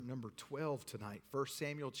number 12 tonight. 1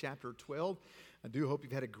 Samuel chapter 12. I do hope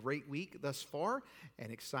you've had a great week thus far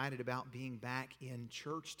and excited about being back in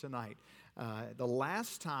church tonight. The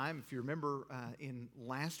last time, if you remember in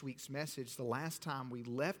last week's message, the last time we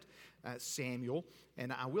left Samuel,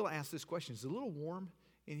 and I will ask this question, is it a little warm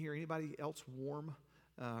in here? Anybody else warm?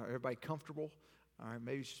 Everybody comfortable? All right,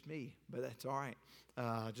 maybe it's just me, but that's all right.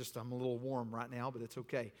 I'm a little warm right now, but it's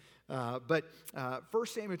okay. But 1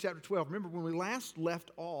 Samuel chapter 12, remember when we last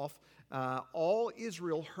left off, all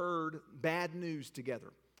Israel heard bad news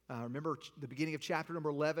together. Remember the beginning of chapter number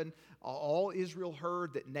 11, all Israel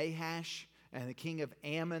heard that Nahash and the king of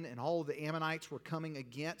Ammon and all of the Ammonites were coming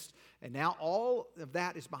against, and now all of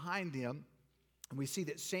that is behind them. And we see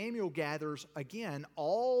that Samuel gathers again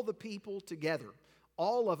all the people together.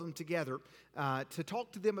 All of them together to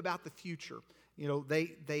talk to them about the future. You know,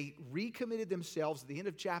 they recommitted themselves at the end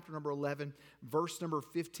of chapter number 11, verse number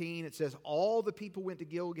 15. It says, all the people went to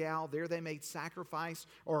Gilgal. There they made sacrifice,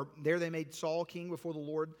 or there they made Saul king before the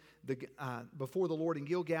Lord in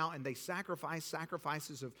Gilgal, and they sacrificed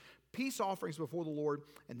sacrifices of peace offerings before the Lord.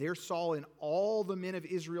 And there Saul and all the men of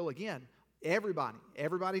Israel again.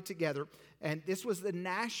 Everybody together. And this was the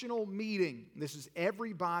national meeting. This is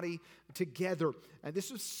everybody together. And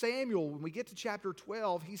this was Samuel. When we get to chapter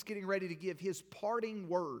 12, he's getting ready to give his parting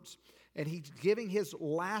words. And he's giving his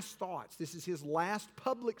last thoughts. This is his last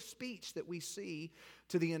public speech that we see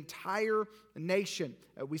to the entire nation.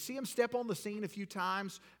 We see him step on the scene a few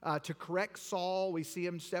times to correct Saul. We see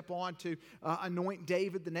him step on to anoint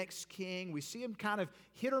David the next king. We see him kind of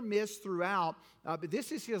hit or miss throughout. But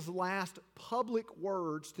this is his last public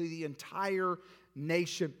words to the entire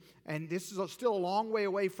nation. And this is still a long way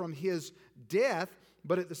away from his death.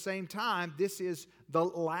 But at the same time, this is the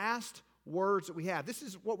last words that we have. This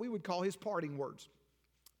is what we would call his parting words.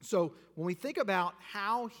 So when we think about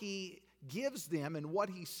how he gives them and what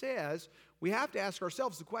he says, we have to ask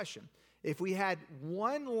ourselves the question, if we had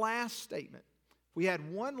one last statement, if we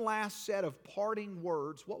had one last set of parting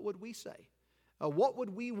words, what would we say? What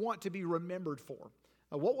would we want to be remembered for?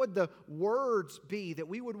 What would the words be that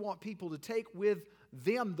we would want people to take with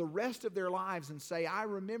them the rest of their lives and say, I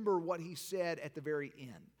remember what he said at the very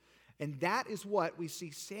end? And that is what we see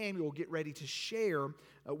Samuel get ready to share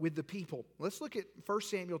with the people. Let's look at 1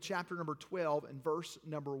 Samuel chapter number 12 and verse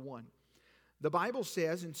number 1. The Bible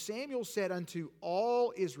says, and Samuel said unto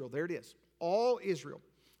all Israel, there it is, all Israel,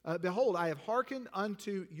 behold, I have hearkened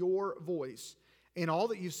unto your voice in all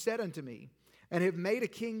that you said unto me, and have made a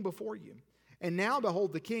king before you. And now,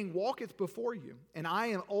 behold, the king walketh before you, and I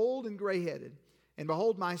am old and gray-headed. And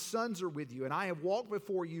behold, my sons are with you, and I have walked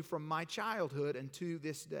before you from my childhood unto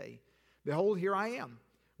this day. Behold, here I am,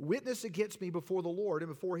 witness against me before the Lord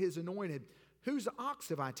and before his anointed. Whose ox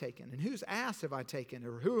have I taken, and whose ass have I taken,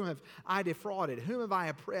 or whom have I defrauded, whom have I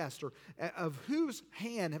oppressed, or of whose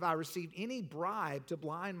hand have I received any bribe to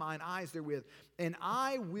blind mine eyes therewith? And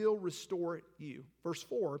I will restore you. Verse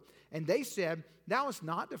 4, and they said, Thou hast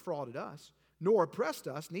not defrauded us, nor oppressed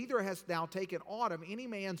us, neither hast thou taken aught of any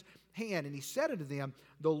man's hand. And he said unto them,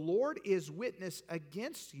 The Lord is witness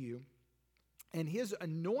against you, and his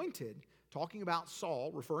anointed, talking about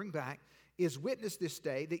Saul, referring back, is witness this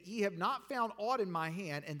day that ye have not found aught in my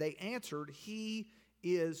hand. And they answered, He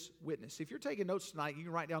is witness. If you're taking notes tonight, you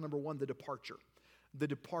can write down number 1, the departure. The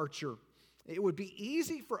departure. It would be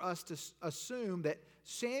easy for us to assume that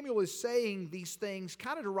Samuel is saying these things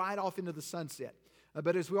kind of to ride off into the sunset.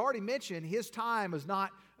 But as we already mentioned, his time has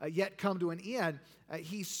not yet come to an end.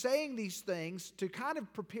 He's saying these things to kind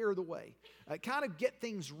of prepare the way, kind of get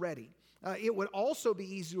things ready. It would also be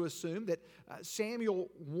easy to assume that Samuel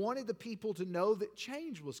wanted the people to know that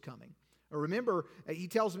change was coming. Remember, he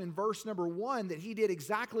tells them in verse number 1 that he did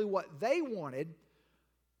exactly what they wanted,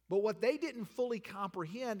 but what they didn't fully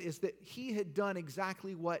comprehend is that he had done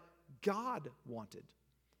exactly what God wanted.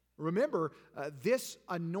 Remember, this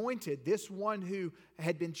anointed, this one who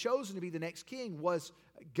had been chosen to be the next king, was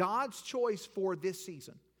God's choice for this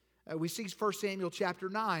season. We see 1 Samuel chapter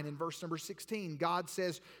 9 and verse number 16. God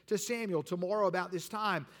says to Samuel, tomorrow about this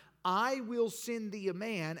time, I will send thee a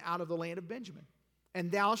man out of the land of Benjamin,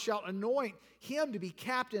 and thou shalt anoint him to be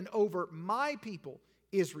captain over my people,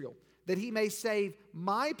 Israel, that he may save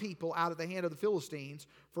my people out of the hand of the Philistines,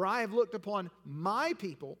 for I have looked upon my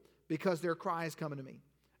people because their cry is coming to me.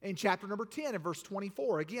 In chapter number 10 and verse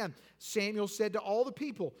 24, again, Samuel said to all the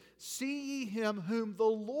people, See ye him whom the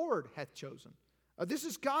Lord hath chosen. This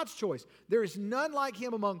is God's choice. There is none like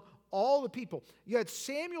him among all the people. You had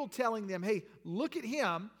Samuel telling them, hey, look at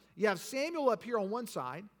him. You have Samuel up here on one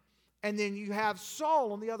side, and then you have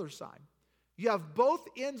Saul on the other side. You have both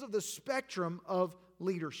ends of the spectrum of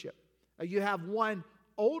leadership. You have one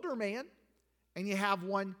older man and you have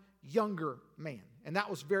one younger man. And that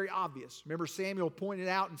was very obvious. Remember, Samuel pointed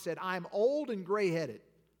out and said, I'm old and gray-headed.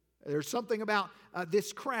 There's something about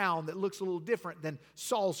this crown that looks a little different than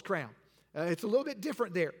Saul's crown. It's a little bit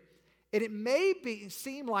different there. And it may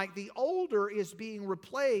seem like the older is being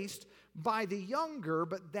replaced by the younger,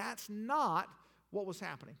 but that's not what was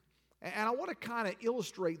happening. And I want to kind of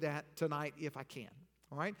illustrate that tonight if I can.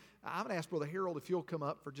 All right? I'm going to ask Brother Harold if you'll come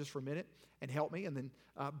up for a minute and help me. And then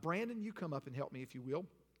Brandon, you come up and help me if you will.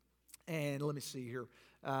 And let me see here.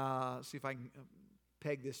 See if I can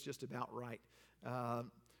peg this just about right.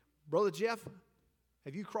 Brother Jeff,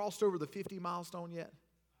 have you crossed over the 50 milestone yet?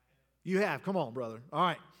 You have. Come on, brother. All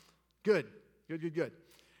right. Good.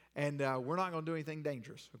 And we're not going to do anything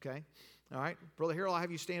dangerous, okay? All right. Brother Harold, I'll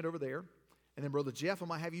have you stand over there. And then Brother Jeff, I'm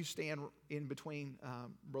going to have you stand in between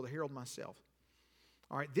Brother Harold and myself.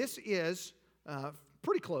 All right. This is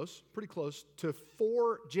pretty close to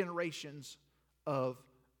 4 generations of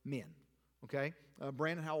men, okay?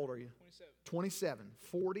 Brandon, how old are you? 27.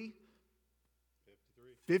 40?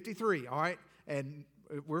 53. All right. And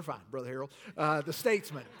we're fine, Brother Harold. The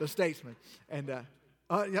statesman. And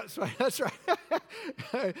yeah, that's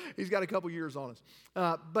right. He's got a couple years on us.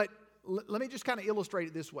 But let me just kind of illustrate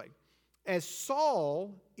it this way. As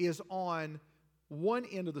Saul is on one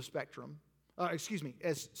end of the spectrum,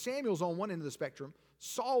 as Samuel's on one end of the spectrum,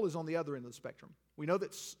 Saul is on the other end of the spectrum. We know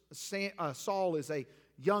that Saul is a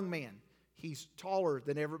young man. He's taller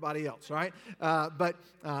than everybody else, right? But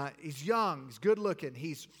he's young, he's good looking,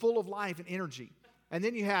 he's full of life and energy. And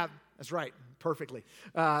then you have, that's right, perfectly,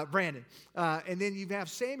 Brandon. And then you have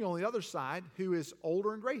Samuel on the other side who is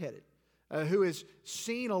older and gray-headed, who has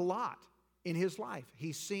seen a lot in his life.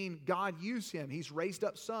 He's seen God use him. He's raised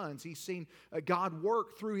up sons. He's seen God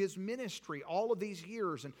work through his ministry all of these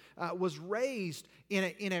years and was raised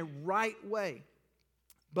in a right way.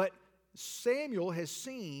 But Samuel has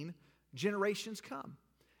seen generations come.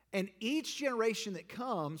 And each generation that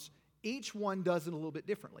comes, each one does it a little bit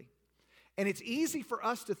differently. And it's easy for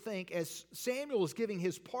us to think, as Samuel is giving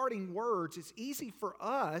his parting words, it's easy for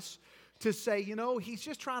us to say, he's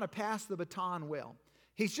just trying to pass the baton well.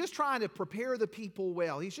 He's just trying to prepare the people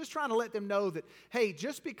well. He's just trying to let them know that, hey,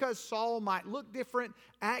 just because Saul might look different,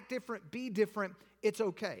 act different, be different, it's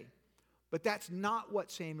okay. But that's not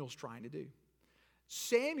what Samuel's trying to do.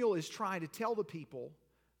 Samuel is trying to tell the people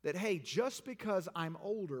that, hey, just because I'm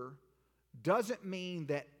older doesn't mean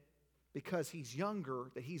that because he's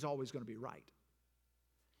younger that he's always going to be right.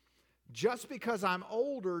 Just because I'm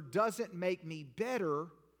older doesn't make me better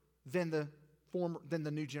than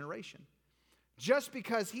the new generation. Just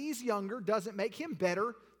because he's younger doesn't make him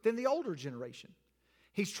better than the older generation.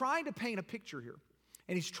 He's trying to paint a picture here.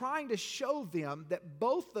 And he's trying to show them that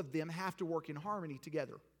both of them have to work in harmony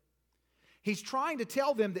together. He's trying to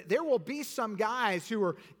tell them that there will be some guys who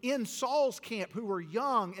are in Saul's camp who are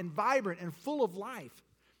young and vibrant and full of life.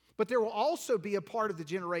 But there will also be a part of the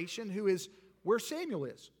generation who is where Samuel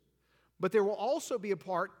is. But there will also be a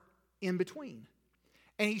part in between.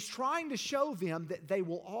 And he's trying to show them that they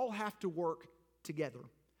will all have to work together.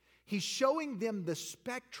 He's showing them the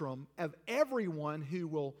spectrum of everyone who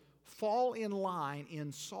will fall in line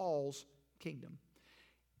in Saul's kingdom.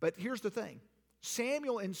 But here's the thing.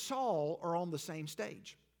 Samuel and Saul are on the same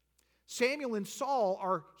stage. Samuel and Saul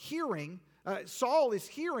are hearing, Saul is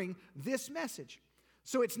hearing this message.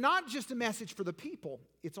 So it's not just a message for the people,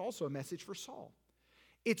 it's also a message for Saul.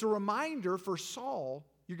 It's a reminder for Saul,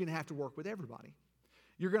 you're going to have to work with everybody.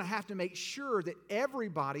 You're going to have to make sure that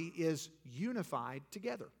everybody is unified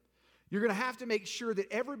together. You're going to have to make sure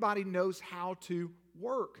that everybody knows how to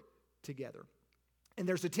work together. And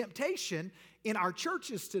there's a temptation in our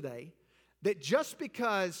churches today that just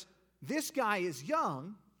because this guy is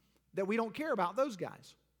young, that we don't care about those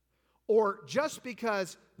guys. Or just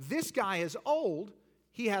because this guy is old,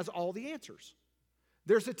 he has all the answers.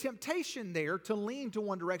 There's a temptation there to lean to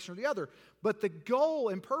one direction or the other. But the goal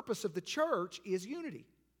and purpose of the church is unity.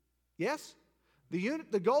 Yes?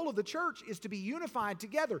 The goal of the church is to be unified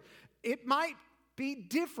together. It might be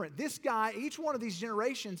different. This guy, each one of these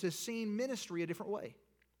generations has seen ministry a different way.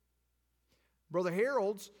 Brother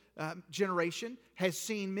Harold's generation has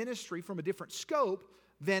seen ministry from a different scope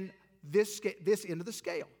than this end of the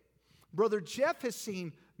scale. Brother Jeff has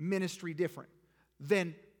seen ministry different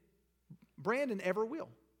than Brandon ever will.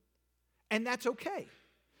 And that's okay.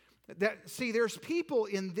 There's people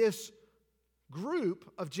in this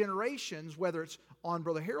group of generations, whether it's on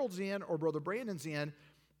Brother Harold's end or Brother Brandon's end,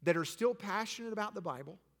 that are still passionate about the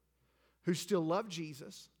Bible, who still love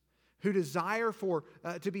Jesus, who desire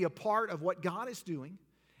to be a part of what God is doing,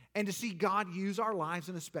 and to see God use our lives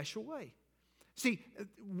in a special way. See,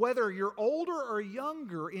 whether you're older or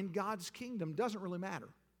younger in God's kingdom doesn't really matter.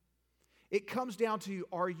 It comes down to,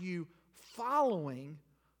 are you following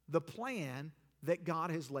the plan that God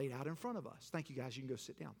has laid out in front of us? Thank you, guys. You can go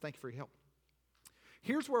sit down. Thank you for your help.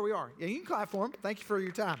 Here's where we are. Yeah, you can clap for them. Thank you for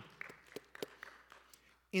your time.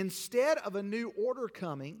 Instead of a new order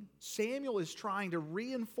coming, Samuel is trying to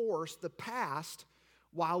reinforce the past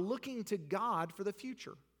while looking to God for the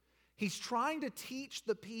future. He's trying to teach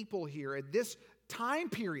the people here at this time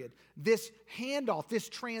period, this handoff, this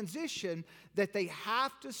transition, that they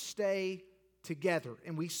have to stay together.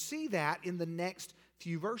 And we see that in the next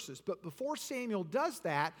few verses. But before Samuel does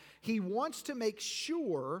that, he wants to make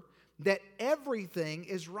sure that everything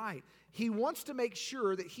is right. He wants to make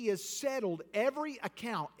sure that he has settled every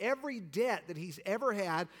account, every debt that he's ever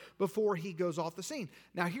had before he goes off the scene.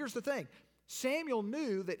 Now, here's the thing. Samuel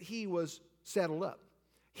knew that he was settled up.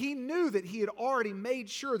 He knew that he had already made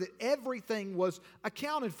sure that everything was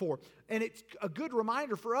accounted for. And it's a good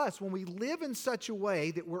reminder for us, when we live in such a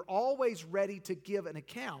way that we're always ready to give an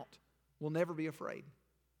account, we'll never be afraid.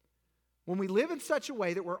 When we live in such a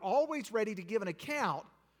way that we're always ready to give an account,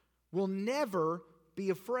 we'll never be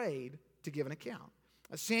afraid to give an account.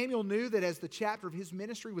 Samuel knew that as the chapter of his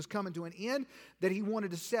ministry was coming to an end, that he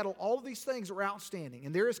wanted to settle all of these things that were outstanding.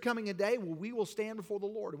 And there is coming a day where we will stand before the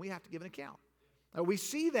Lord and we have to give an account. We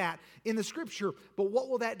see that in the Scripture, but what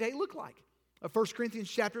will that day look like? 1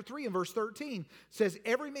 Corinthians chapter 3 and verse 13 says,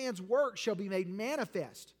 "Every man's work shall be made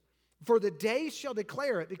manifest, for the day shall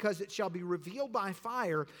declare it, because it shall be revealed by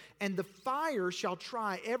fire, and the fire shall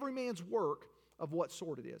try every man's work of what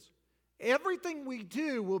sort it is." Everything we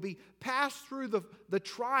do will be passed through the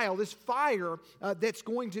trial, this fire that's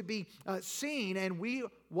going to be seen, and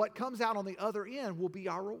what comes out on the other end will be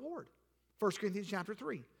our reward. 1 Corinthians chapter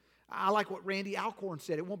 3. I like what Randy Alcorn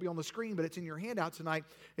said. It won't be on the screen, but it's in your handout tonight.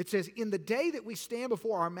 It says, "In the day that we stand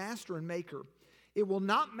before our Master and Maker, it will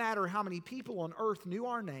not matter how many people on earth knew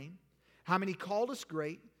our name, how many called us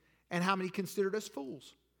great, and how many considered us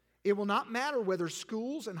fools. It will not matter whether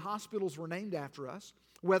schools and hospitals were named after us,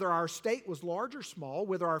 whether our estate was large or small,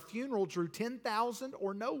 whether our funeral drew 10,000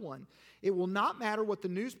 or no one. It will not matter what the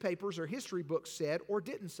newspapers or history books said or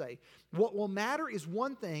didn't say. What will matter is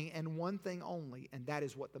one thing and one thing only, and that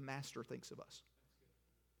is what the Master thinks of us."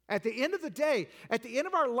 At the end of the day, at the end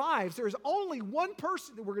of our lives, there is only one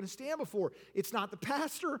person that we're going to stand before. It's not the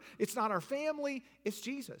pastor, it's not our family, it's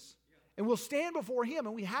Jesus. And we'll stand before Him,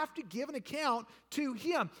 and we have to give an account to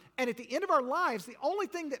Him. And at the end of our lives, the only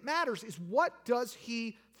thing that matters is, what does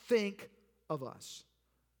He think of us?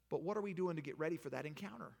 But what are we doing to get ready for that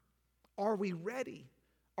encounter? Are we ready?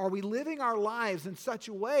 Are we living our lives in such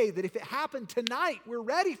a way that if it happened tonight, we're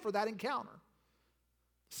ready for that encounter?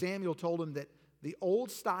 Samuel told him that the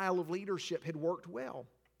old style of leadership had worked well,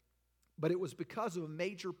 but it was because of a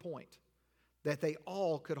major point that they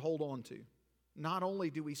all could hold on to. Not only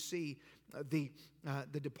do we see the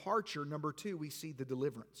departure, number two, we see the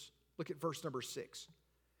deliverance. Look at verse number 6.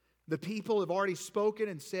 The people have already spoken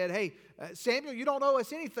and said, "Hey, Samuel, you don't owe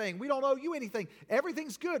us anything. We don't owe you anything.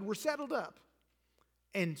 Everything's good. We're settled up."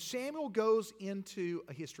 And Samuel goes into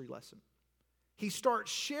a history lesson. He starts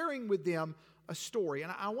sharing with them a story.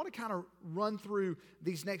 And I want to kind of run through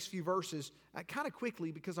these next few verses kind of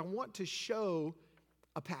quickly, because I want to show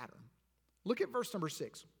a pattern. Look at verse number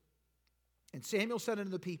 6. "And Samuel said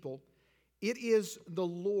unto the people, It is the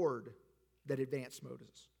Lord that advanced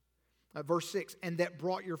Moses." Verse 6, "And that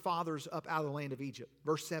brought your fathers up out of the land of Egypt."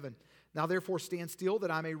 Verse 7, "Now therefore stand still,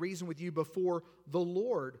 that I may reason with you before the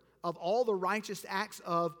Lord of all the righteous acts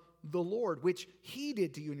of the Lord, which He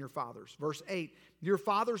did to you and your fathers." Verse 8, "Your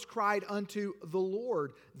fathers cried unto the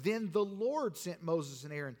Lord. Then the Lord sent Moses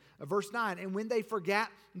and Aaron." Verse 9, "And when they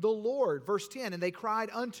forgat the Lord." Verse 10, "And they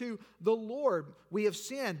cried unto the Lord, We have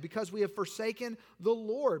sinned, because we have forsaken the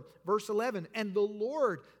Lord." Verse 11, "And the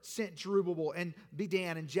Lord sent Jerubbaal and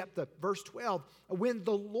Bedan and Jephthah." Verse 12, "When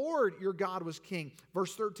the Lord your God was king."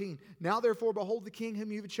 Verse 13, "Now therefore behold the king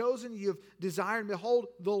whom you have chosen, you have desired, and behold,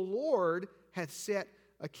 the Lord hath set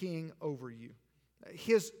a king over you."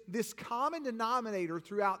 This common denominator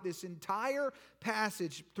throughout this entire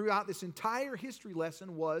passage, throughout this entire history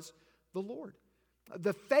lesson, was the Lord.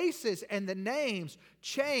 The faces and the names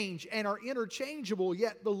change and are interchangeable,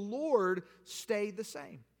 yet the Lord stayed the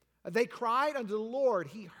same. They cried unto the Lord.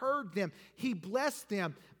 He heard them. He blessed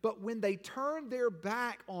them. But when they turned their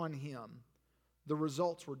back on Him, the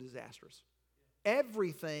results were disastrous.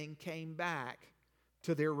 Everything came back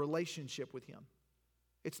to their relationship with Him.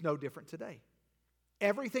 It's no different today.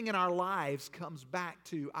 Everything in our lives comes back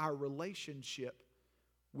to our relationship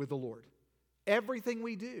with the Lord. Everything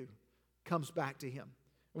we do comes back to Him.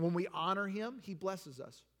 And when we honor Him, He blesses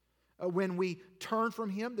us. When we turn from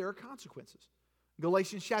Him, there are consequences.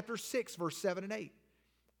 Galatians chapter 6, verse 7 and 8.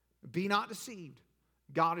 Be not deceived.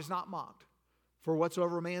 God is not mocked. For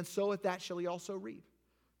whatsoever a man soweth, that shall he also reap.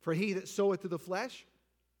 For he that soweth to the flesh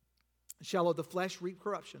shall of the flesh reap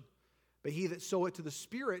corruption. But he that soweth to the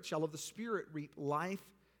Spirit shall of the Spirit reap life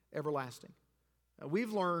everlasting. Now,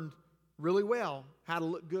 we've learned really well how to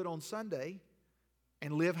look good on Sunday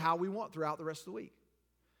and live how we want throughout the rest of the week.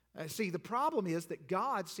 See, the problem is that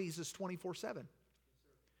God sees us 24/7.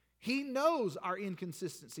 He knows our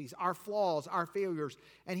inconsistencies, our flaws, our failures,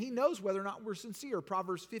 and He knows whether or not we're sincere.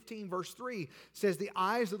 Proverbs 15, verse 3 says, the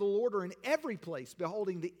eyes of the Lord are in every place,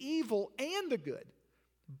 beholding the evil and the good,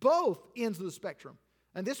 both ends of the spectrum.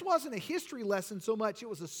 And this wasn't a history lesson so much, it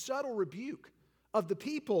was a subtle rebuke of the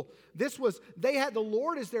people. They had the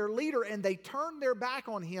Lord as their leader, and they turned their back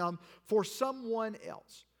on Him for someone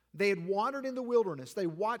else. They had wandered in the wilderness.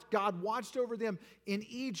 God watched over them in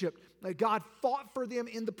Egypt. God fought for them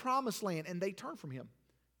in the promised land, and they turned from Him.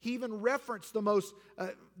 He even referenced the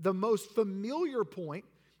most familiar point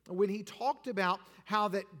when He talked about how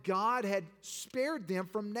that God had spared them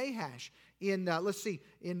from Nahash. In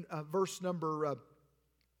verse number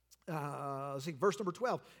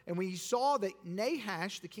 12. And when ye saw that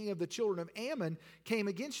Nahash, the king of the children of Ammon, came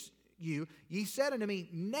against you, ye said unto me,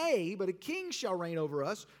 nay, but a king shall reign over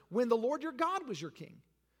us, when the Lord your God was your king.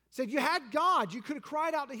 Said you had God, you could have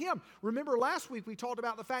cried out to Him. Remember last week we talked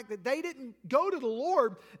about the fact that they didn't go to the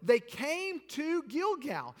Lord, they came to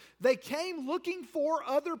Gilgal. They came looking for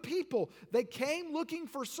other people. They came looking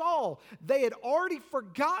for Saul. They had already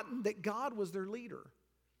forgotten that God was their leader,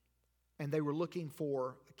 and they were looking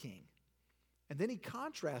for a king. And then He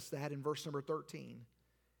contrasts that in verse number 13,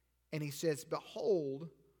 and He says, behold,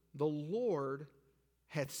 the Lord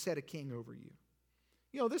hath set a king over you.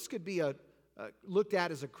 You know, this could be looked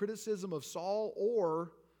at as a criticism of Saul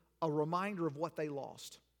or a reminder of what they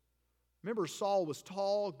lost. Remember, Saul was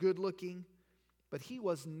tall, good looking, but he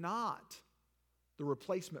was not the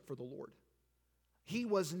replacement for the Lord. He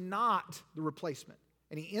was not the replacement.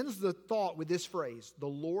 And he ends the thought with this phrase, the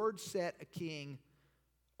Lord set a king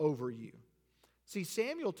over you. See,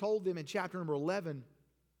 Samuel told them in chapter number 11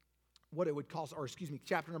 what it would cost,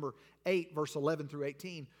 chapter number 8, verse 11 through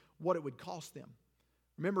 18, what it would cost them.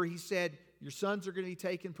 Remember, he said, your sons are going to be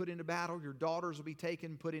taken, put into battle. Your daughters will be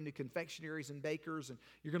taken, put into confectionaries and bakers. And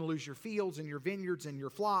you're going to lose your fields and your vineyards and your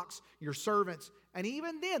flocks, your servants. And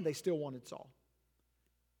even then, they still wanted Saul.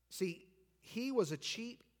 See, he was a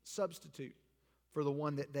cheap substitute for the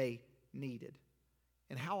one that they needed.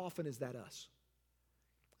 And how often is that us?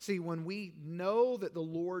 See, when we know that the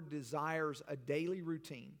Lord desires a daily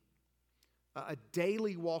routine, a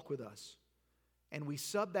daily walk with us, and we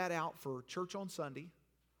sub that out for church on Sunday,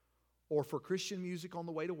 or for Christian music on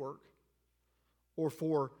the way to work, or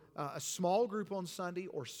for a small group on Sunday,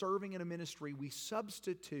 or serving in a ministry, we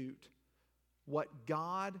substitute what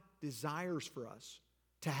God desires for us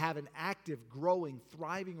to have an active, growing,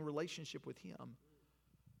 thriving relationship with Him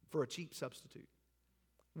for a cheap substitute.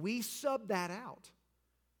 We sub that out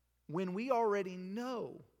when we already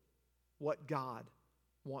know what God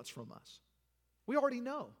wants from us. We already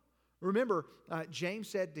know. Remember, James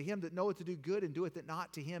said, to him that knoweth to do good and doeth it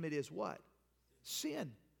not, to him it is what?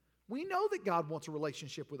 Sin. We know that God wants a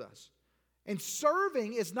relationship with us. And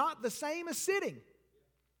serving is not the same as sitting.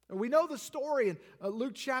 And we know the story in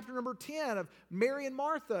Luke chapter number 10 of Mary and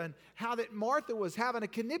Martha, and how that Martha was having a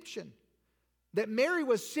conniption, that Mary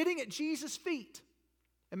was sitting at Jesus' feet.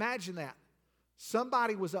 Imagine that.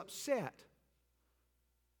 Somebody was upset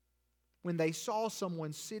when they saw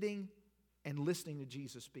someone sitting and listening to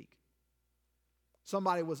Jesus speak.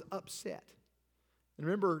 Somebody was upset. And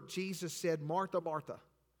remember, Jesus said, Martha, Martha,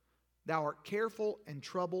 thou art careful and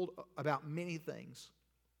troubled about many things,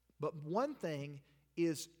 but one thing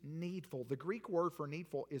is needful. The Greek word for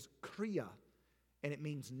needful is kria, and it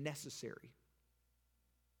means necessary.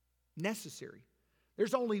 Necessary.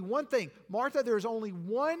 There's only one thing. Martha, there's only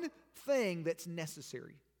one thing that's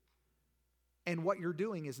necessary. And what you're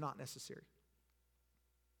doing is not necessary.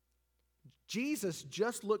 Jesus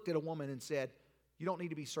just looked at a woman and said, you don't need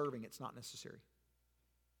to be serving, it's not necessary.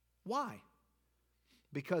 Why?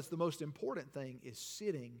 Because the most important thing is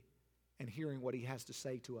sitting and hearing what He has to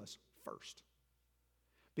say to us first.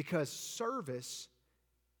 Because service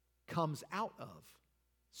comes out of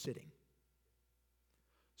sitting.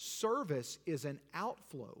 Service is an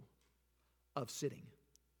outflow of sitting.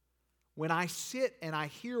 When I sit and I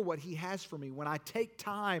hear what He has for me, when I take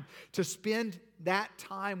time to spend that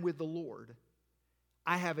time with the Lord,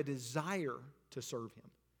 I have a desire to serve Him.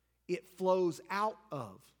 It flows out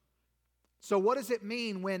of So what does it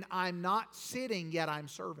mean when I'm not sitting yet I'm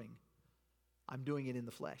serving? I'm doing it in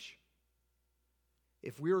the flesh.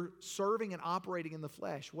 If we're serving and operating in the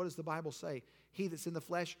flesh, what does the Bible say? He that's in the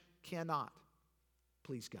flesh cannot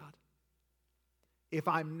please God. If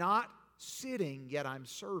I'm not sitting yet I'm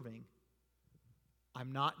serving,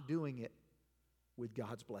 I'm not doing it with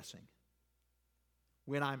God's blessing.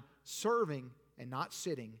 When I'm serving and not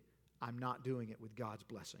sitting, I'm not doing it with God's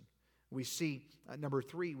blessing. We see, number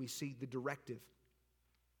 3, we see the directive.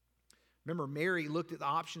 Remember, Mary looked at the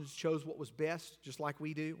options, chose what was best, just like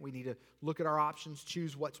we do. We need to look at our options,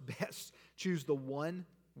 choose what's best, choose the one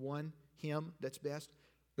hymn that's best.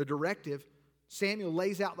 The directive, Samuel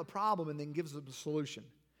lays out the problem and then gives them the solution.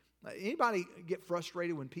 Anybody get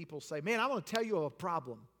frustrated when people say, man, I want to tell you of a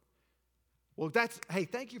problem? Well, hey,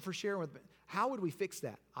 thank you for sharing with me. How would we fix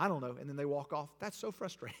that? I don't know. And then they walk off. That's so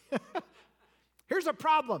frustrating. Here's a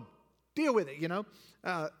problem. Deal with it, you know.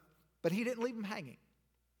 But he didn't leave them hanging.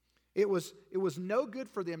 It was no good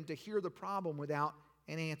for them to hear the problem without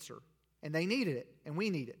an answer. And they needed it, and we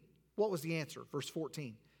need it. What was the answer? Verse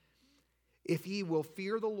 14. If ye will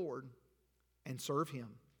fear the Lord and serve him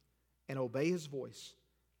and obey his voice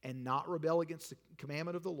and not rebel against the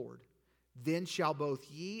commandment of the Lord, then shall both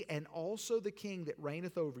ye and also the king that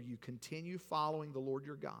reigneth over you continue following the Lord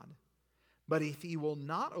your God. But if ye will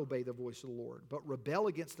not obey the voice of the Lord, but rebel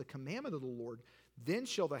against the commandment of the Lord, then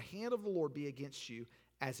shall the hand of the Lord be against you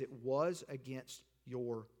as it was against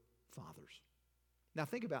your fathers. Now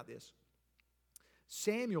think about this.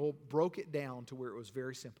 Samuel broke it down to where it was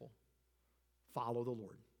very simple. Follow the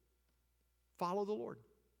Lord. Follow the Lord.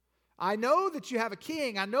 I know that you have a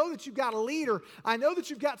king. I know that you've got a leader. I know that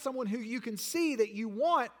you've got someone who you can see that you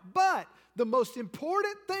want, but the most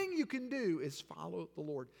important thing you can do is follow the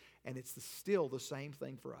Lord. And it's still the same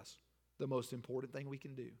thing for us. The most important thing we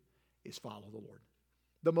can do is follow the Lord.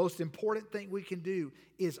 The most important thing we can do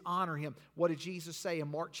is honor him. What did Jesus say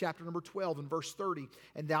in Mark chapter number 12 and verse 30?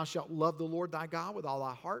 And thou shalt love the Lord thy God with all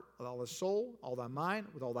thy heart, with all thy soul, all thy mind,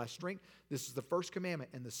 with all thy strength. This is the first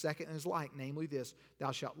commandment. And the second is like, namely this,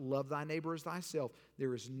 thou shalt love thy neighbor as thyself.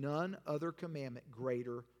 There is none other commandment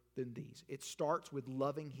greater than these. It starts with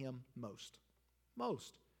loving him most.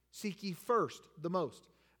 Most. Seek ye first the most.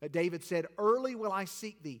 David said, early will I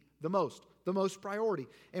seek thee, the most priority.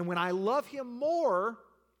 And when I love him more,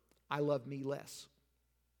 I love me less.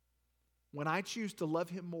 When I choose to love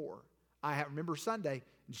him more, remember Sunday,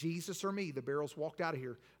 Jesus or me, the barrels walked out of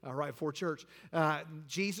here right before church.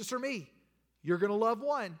 Jesus or me, you're going to love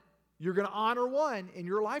one. You're going to honor one in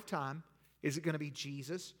your lifetime. Is it going to be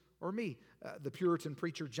Jesus or me? The Puritan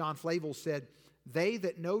preacher John Flavel said, they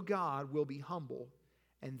that know God will be humble,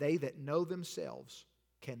 and they that know themselves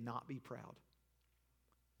cannot be proud.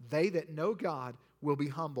 They that know God will be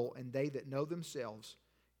humble, and they that know themselves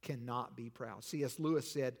cannot be proud. C.S. Lewis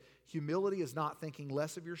said, humility is not thinking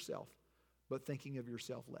less of yourself, but thinking of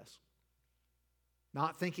yourself less.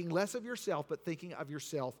 Not thinking less of yourself, but thinking of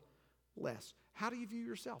yourself less. How do you view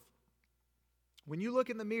yourself? When you look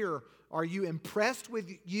in the mirror, are you impressed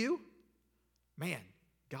with you? Man,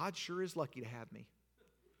 God sure is lucky to have me.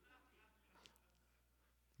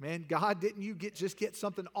 Man, God, didn't you just get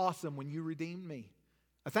something awesome when you redeemed me?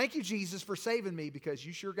 Thank you, Jesus, for saving me because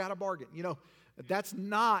you sure got a bargain. You know, that's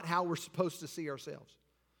not how we're supposed to see ourselves.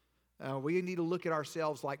 We need to look at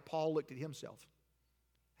ourselves like Paul looked at himself.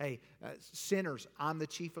 Hey, sinners, I'm the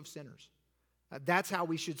chief of sinners. That's how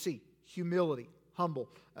we should see humility, humble.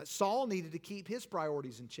 Saul needed to keep his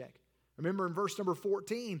priorities in check. Remember in verse number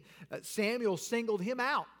 14, Samuel singled him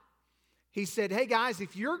out. He said, hey guys,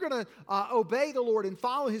 if you're going to obey the Lord and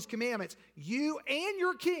follow his commandments, you and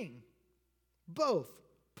your king both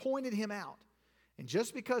pointed him out. And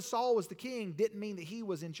just because Saul was the king didn't mean that he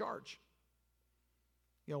was in charge.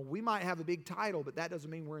 You know, we might have a big title, but that doesn't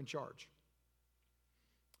mean we're in charge.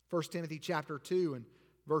 1 Timothy chapter 2 and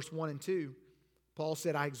verse 1 and 2, Paul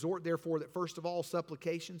said, I exhort therefore that first of all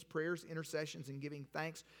supplications, prayers, intercessions, and giving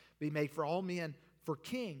thanks be made for all men, for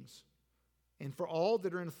kings, and for all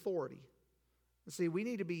that are in authority. See, we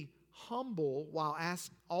need to be humble while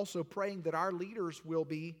also praying that our leaders will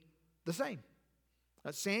be the same.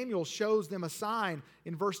 Samuel shows them a sign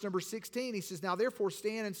in verse number 16. He says, now therefore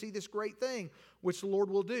stand and see this great thing which the Lord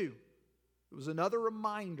will do. It was another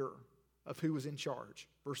reminder of who was in charge.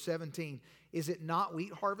 Verse 17, is it not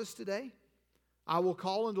wheat harvest today? I will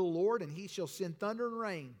call unto the Lord, and he shall send thunder and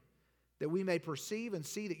rain, that we may perceive and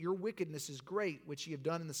see that your wickedness is great, which ye have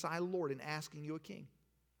done in the sight of the Lord in asking you a king.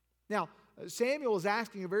 Now, Samuel is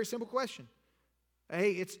asking a very simple question.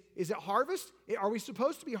 Hey, is it harvest? Are we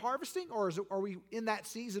supposed to be harvesting, or are we in that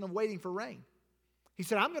season of waiting for rain? He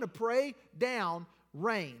said, I'm going to pray down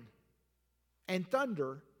rain. and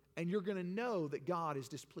thunder, and you're going to know that God is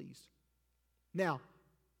displeased. Now,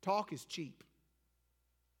 talk is cheap.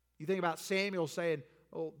 You think about Samuel saying,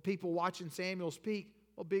 oh, people watching Samuel speak,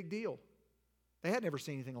 well, big deal. They had never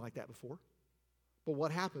seen anything like that before. But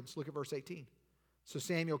what happens? Look at verse 18. So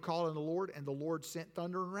Samuel called on the Lord, and the Lord sent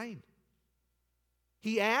thunder and rain.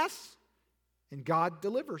 He asks, and God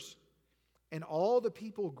delivers. And all the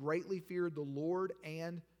people greatly feared the Lord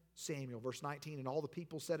and Samuel. Verse 19, and all the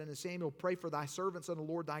people said unto Samuel, pray for thy servants unto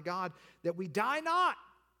the Lord thy God, that we die not.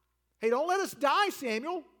 Hey, don't let us die,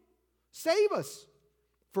 Samuel. Save us.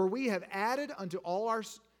 For we have added unto all our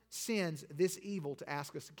sins this evil to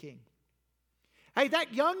ask us a king. Hey,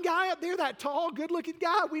 that young guy up there, that tall, good-looking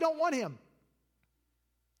guy, we don't want him.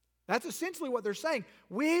 That's essentially what they're saying.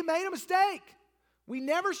 We made a mistake. We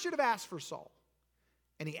never should have asked for Saul.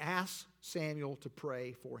 And he asks Samuel to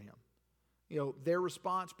pray for him. You know, their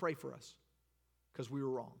response, pray for us, because we were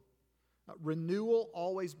wrong. Renewal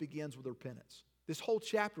always begins with repentance. This whole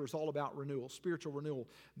chapter is all about renewal, spiritual renewal.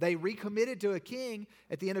 They recommitted to a king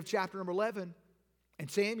at the end of chapter number 11,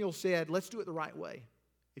 and Samuel said, let's do it the right way.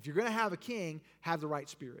 If you're going to have a king, have the right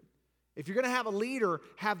spirit. If you're going to have a leader,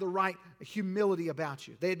 have the right humility about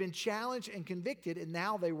you. They had been challenged and convicted, and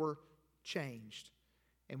now they were changed.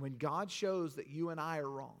 And when God shows that you and I are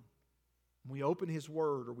wrong, when we open His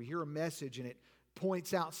Word or we hear a message and it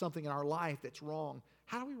points out something in our life that's wrong,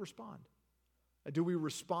 how do we respond? Do we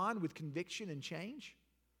respond with conviction and change?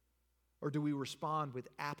 Or do we respond with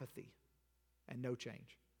apathy and no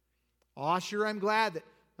change? Oh, I sure am glad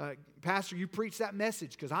that, Pastor, you preached that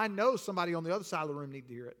message, because I know somebody on the other side of the room needed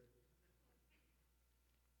to hear it.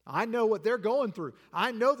 I know what they're going through.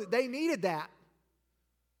 I know that they needed that.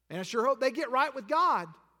 And I sure hope they get right with God.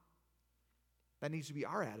 That needs to be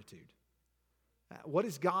our attitude. What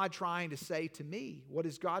is God trying to say to me? What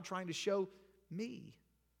is God trying to show me?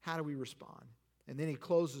 How do we respond? And then he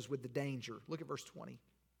closes with the danger. Look at verse 20.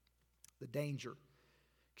 The danger.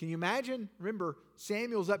 Can you imagine? Remember,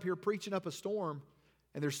 Samuel's up here preaching up a storm,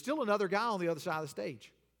 and there's still another guy on the other side of the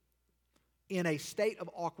stage in a state of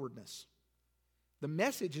awkwardness. The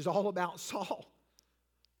message is all about Saul.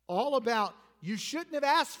 All about, you shouldn't have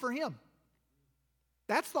asked for him.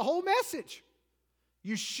 That's the whole message.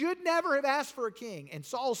 You should never have asked for a king. And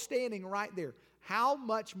Saul's standing right there. How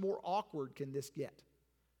much more awkward can this get?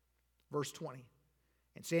 Verse 20.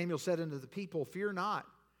 And Samuel said unto the people, fear not,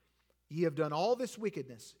 ye have done all this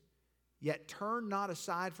wickedness, yet turn not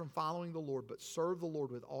aside from following the Lord, but serve the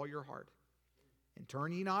Lord with all your heart. And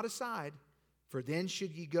turn ye not aside, for then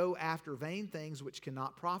should ye go after vain things which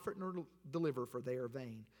cannot profit nor deliver, for they are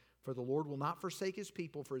vain. For the Lord will not forsake His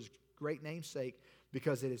people for His great name's sake,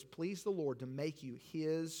 because it has pleased the Lord to make you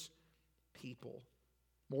His people.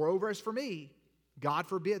 Moreover, as for me, God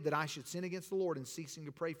forbid that I should sin against the Lord in ceasing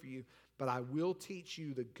to pray for you, but I will teach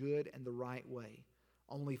you the good and the right way.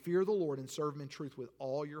 Only fear the Lord and serve Him in truth with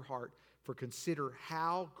all your heart, for consider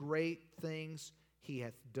how great things He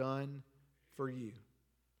hath done for you.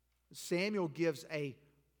 Samuel gives a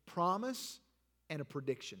promise and a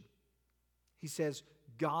prediction. He says,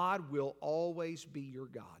 God will always be your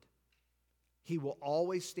God. He will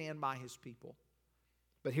always stand by His people.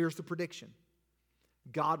 But here's the prediction.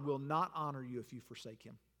 God will not honor you if you forsake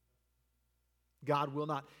Him. God will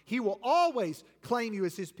not. He will always claim you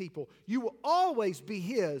as His people. You will always be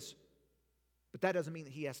His, but that doesn't mean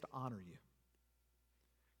that He has to honor you.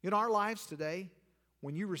 In our lives today,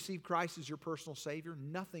 when you receive Christ as your personal Savior,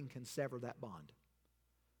 nothing can sever that bond.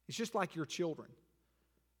 It's just like your children.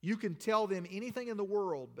 You can tell them anything in the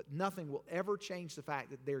world, but nothing will ever change the fact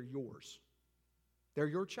that they're yours. They're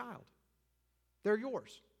your child. They're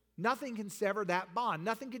yours. Nothing can sever that bond.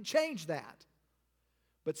 Nothing can change that.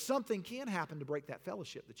 But something can happen to break that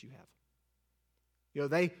fellowship that you have. You know,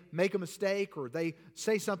 they make a mistake or they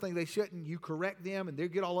say something they shouldn't, you correct them and they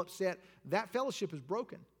get all upset. That fellowship is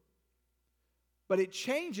broken. But it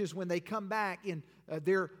changes when they come back in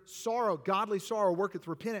their sorrow, godly sorrow, worketh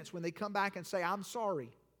repentance, when they come back and say, I'm sorry.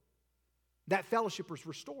 That fellowship is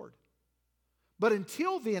restored. But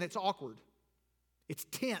until then, it's awkward. It's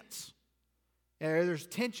tense. There's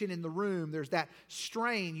tension in the room. There's that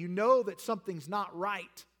strain. You know that something's not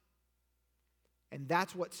right. And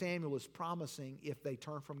that's what Samuel is promising if they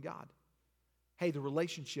turn from God. Hey, the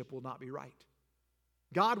relationship will not be right.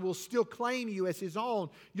 God will still claim you as His own.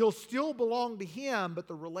 You'll still belong to Him, but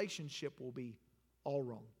the relationship will be all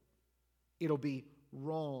wrong. It'll be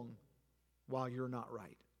wrong while you're not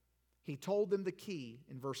right. He told them the key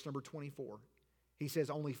in verse number 24. He says,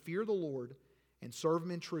 only fear the Lord and serve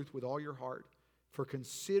Him in truth with all your heart, for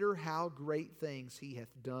consider how great things He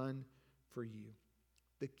hath done for you.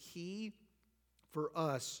 The key for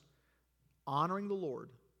us honoring the Lord,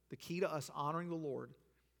 the key to us honoring the Lord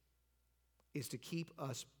is to keep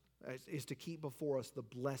before us the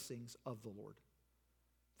blessings of the Lord.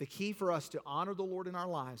 The key for us to honor the Lord in our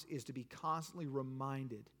lives is to be constantly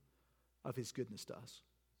reminded of His goodness to us.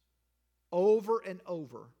 Over and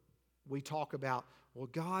over, we talk about, well,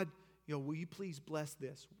 God, will you please bless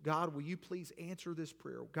this? God, will you please answer this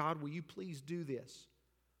prayer? God, will you please do this?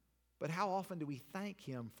 But how often do we thank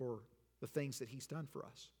Him for the things that He's done for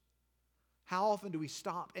us? How often do we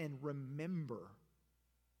stop and remember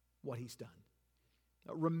what He's done?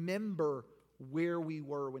 Remember where we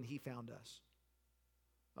were when He found us.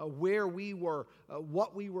 Where we were,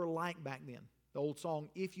 what we were like back then. The old song,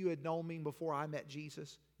 if you had known me before I met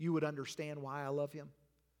Jesus, you would understand why I love Him.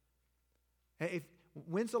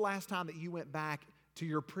 When's the last time that you went back to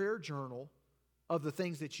your prayer journal of the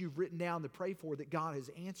things that you've written down to pray for that God has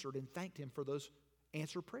answered and thanked Him for those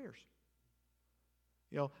answered prayers?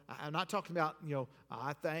 I'm not talking about,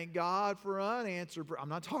 I thank God for unanswered prayer. I'm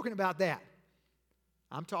not talking about that.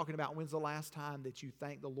 I'm talking about when's the last time that you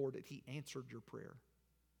thanked the Lord that He answered your prayer?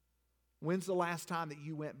 When's the last time that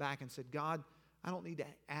you went back and said, God, I don't need to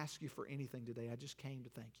ask you for anything today. I just came to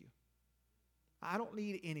thank you. I don't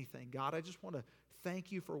need anything. God, I just want to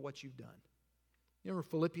thank you for what you've done. You remember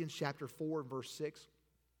Philippians chapter 4 and verse 6?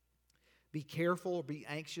 Be careful or be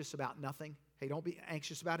anxious about nothing. Hey, don't be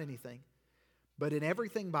anxious about anything. But in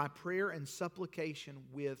everything by prayer and supplication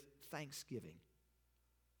with thanksgiving,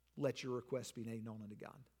 let your requests be made known unto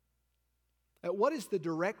God. What is the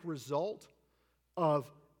direct result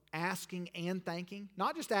of asking and thanking?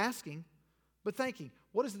 Not just asking, but thanking.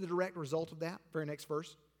 What is the direct result of that? Very next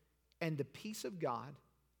verse. And the peace of God,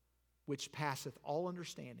 which passeth all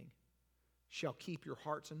understanding, shall keep your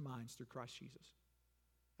hearts and minds through Christ Jesus.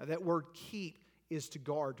 Now, that word keep is to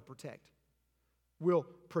guard, to protect. Will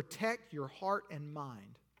protect your heart and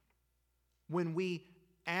mind when we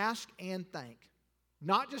ask and thank.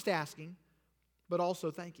 Not just asking, but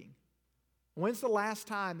also thanking. When's the last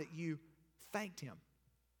time that you thanked Him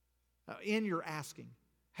in your asking?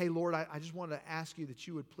 Hey, Lord, I just wanted to ask you that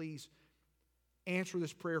you would please answer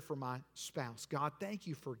this prayer for my spouse. God, thank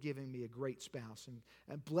you for giving me a great spouse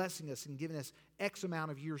and blessing us and giving us X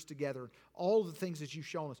amount of years together. All the things that you've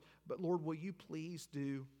shown us. But Lord, will you please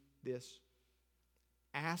do this?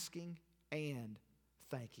 Asking and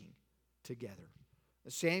thanking together.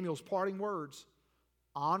 Samuel's parting words,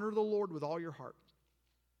 honor the Lord with all your heart.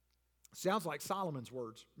 Sounds like Solomon's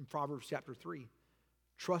words in Proverbs chapter 3.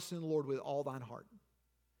 Trust in the Lord with all thine heart,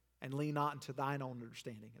 and lean not into thine own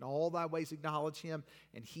understanding. In all thy ways acknowledge Him,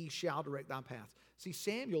 and He shall direct thy paths. See,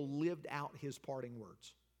 Samuel lived out his parting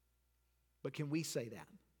words. But can we say that?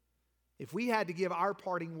 If we had to give our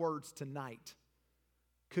parting words tonight,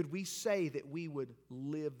 could we say that we would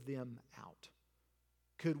live them out?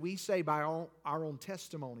 Could we say by our own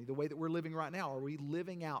testimony, the way that we're living right now, are we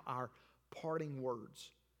living out our parting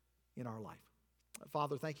words in our life?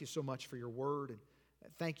 Father, thank you so much for your word, and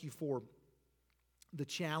thank you for the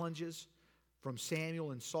challenges from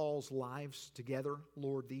Samuel and Saul's lives together.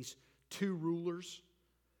 Lord, these two rulers,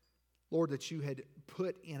 Lord, that you had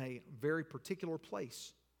put in a very particular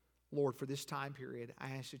place, Lord, for this time period.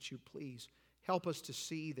 I ask that you please help us to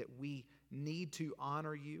see that we need to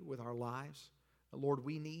honor you with our lives. Lord,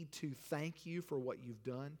 we need to thank you for what you've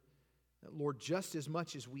done. Lord, just as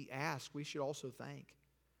much as we ask, we should also thank.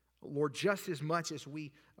 Lord, just as much as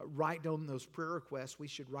we write down those prayer requests, we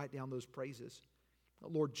should write down those praises.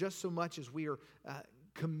 Lord, just so much as we are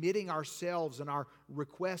committing ourselves and our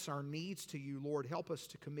requests, our needs to you, Lord, help us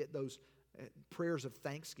to commit those prayers of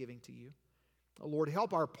thanksgiving to you. Lord,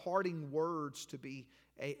 help our parting words to be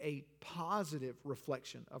a positive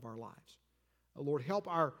reflection of our lives. Lord, help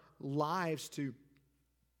our lives to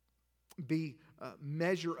be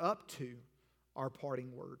measure up to our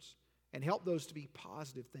parting words, and help those to be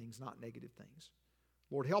positive things, not negative things.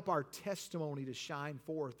 Lord, help our testimony to shine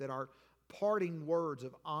forth, that our parting words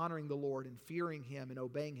of honoring the Lord and fearing Him and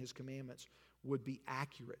obeying His commandments would be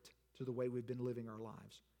accurate to the way we've been living our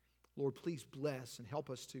lives. Lord, please bless and help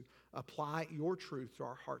us to apply your truth to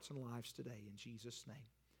our hearts and lives today. In Jesus' name,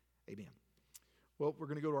 amen. Well, we're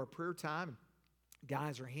going to go to our prayer time.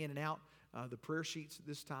 Guys are handing out the prayer sheets at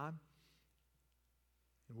this time.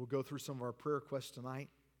 And we'll go through some of our prayer requests tonight.